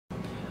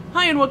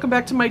Hi and welcome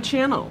back to my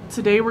channel.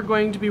 Today we're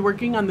going to be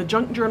working on the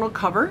junk journal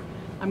cover.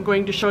 I'm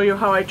going to show you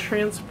how I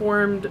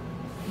transformed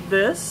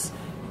this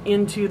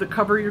into the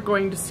cover you're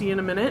going to see in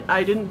a minute.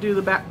 I didn't do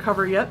the back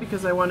cover yet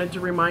because I wanted to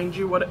remind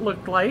you what it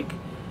looked like.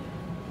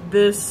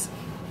 This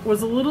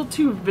was a little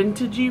too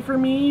vintagey for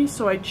me,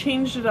 so I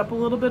changed it up a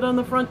little bit on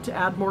the front to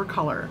add more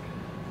color.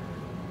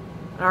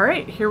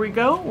 Alright, here we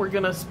go. We're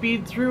going to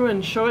speed through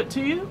and show it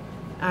to you.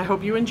 I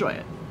hope you enjoy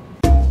it.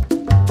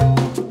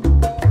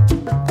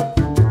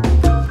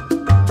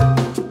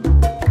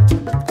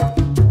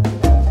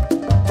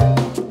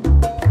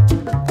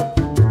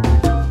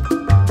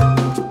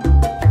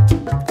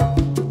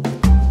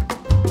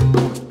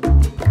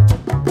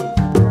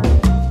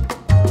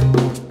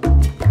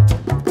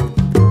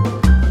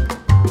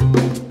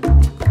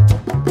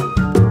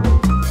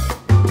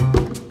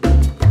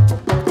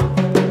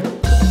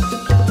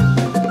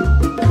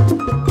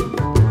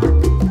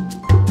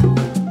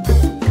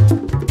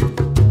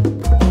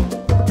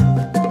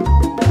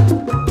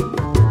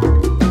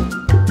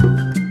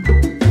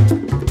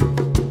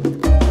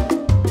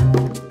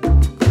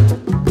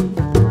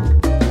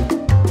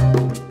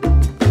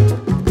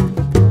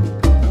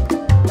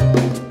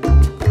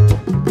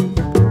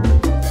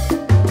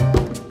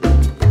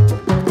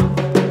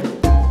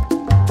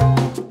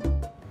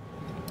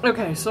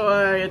 Okay, so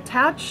I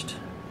attached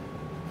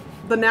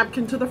the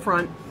napkin to the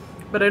front,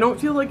 but I don't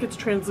feel like it's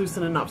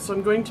translucent enough, so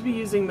I'm going to be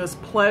using this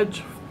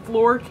Pledge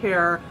Floor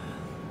Care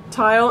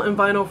tile and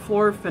vinyl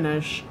floor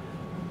finish.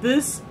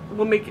 This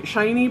will make it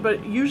shiny,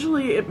 but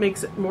usually it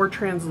makes it more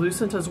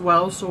translucent as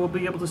well, so we'll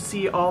be able to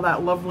see all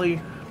that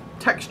lovely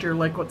texture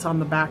like what's on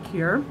the back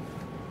here.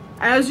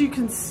 As you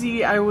can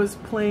see, I was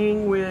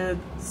playing with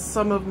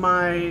some of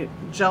my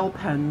gel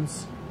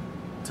pens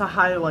to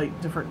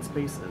highlight different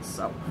spaces.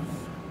 So,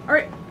 all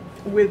right.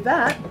 With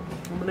that,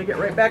 I'm going to get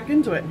right back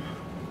into it.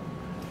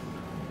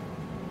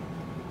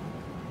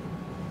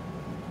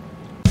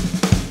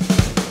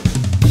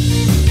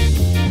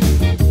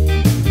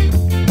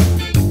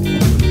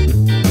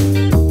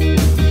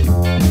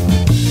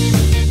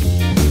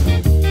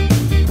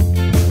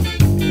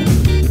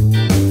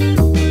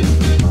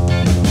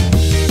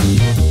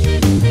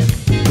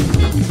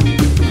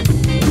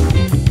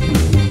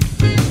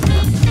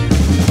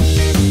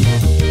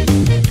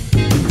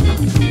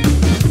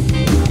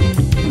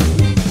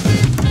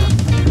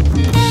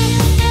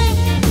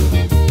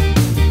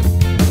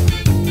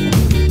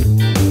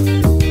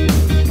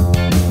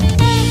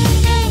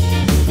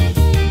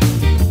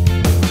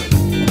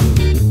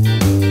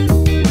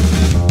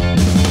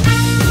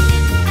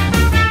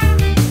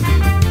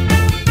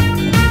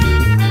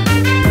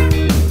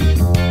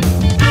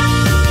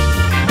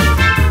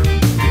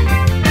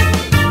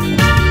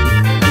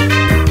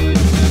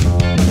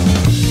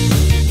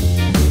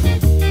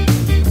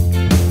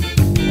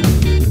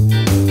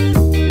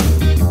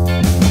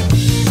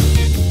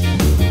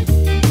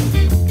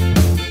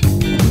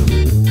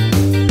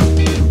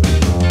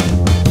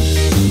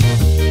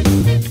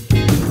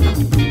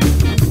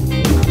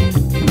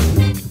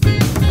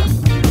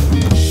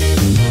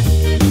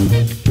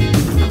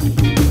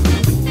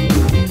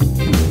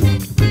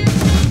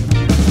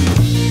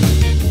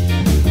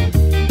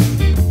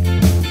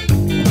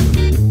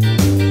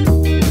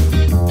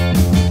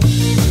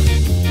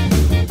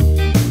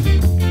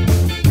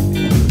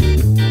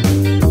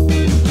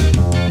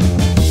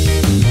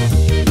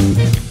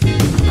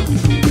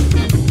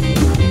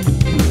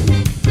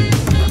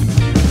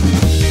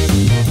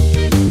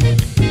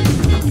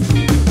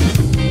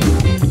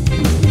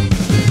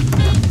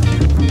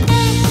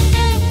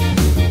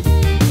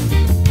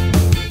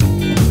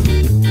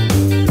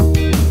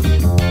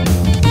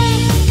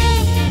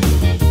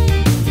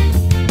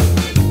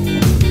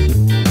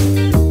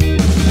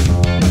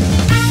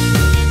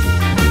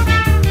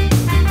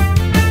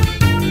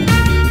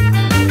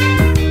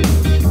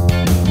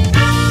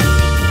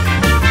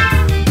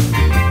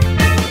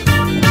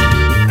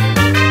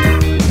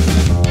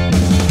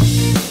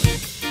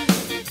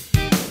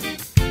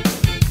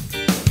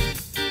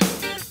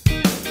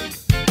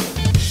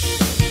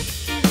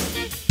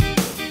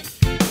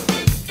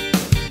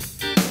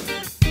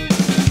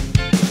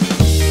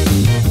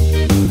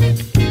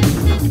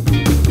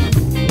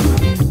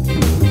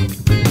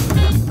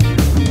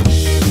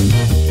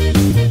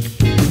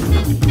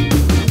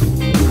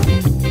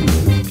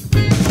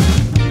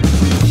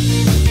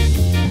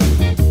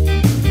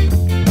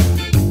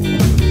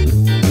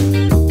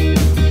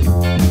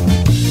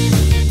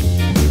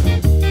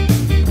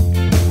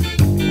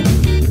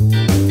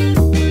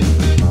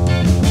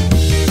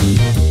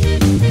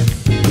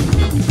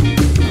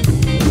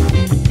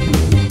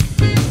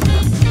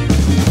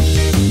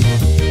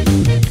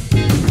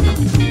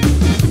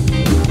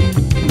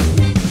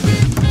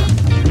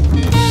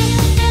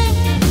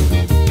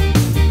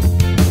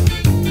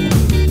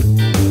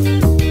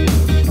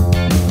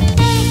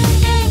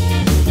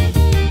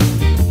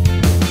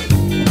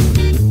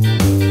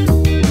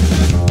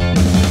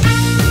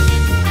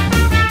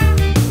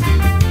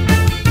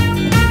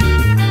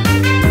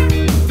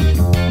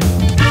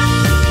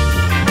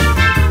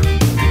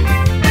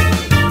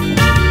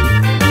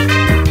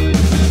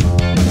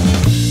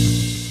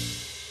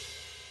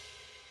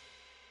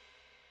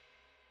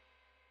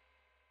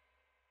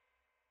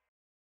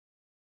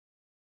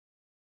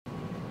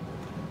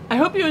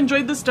 hope you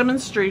enjoyed this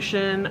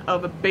demonstration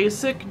of a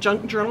basic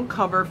junk journal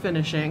cover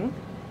finishing.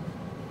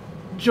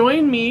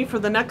 Join me for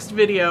the next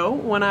video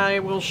when I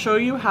will show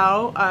you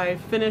how I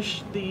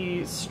finish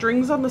the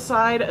strings on the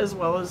side as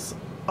well as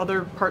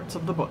other parts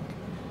of the book.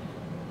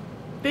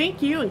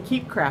 Thank you and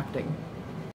keep crafting.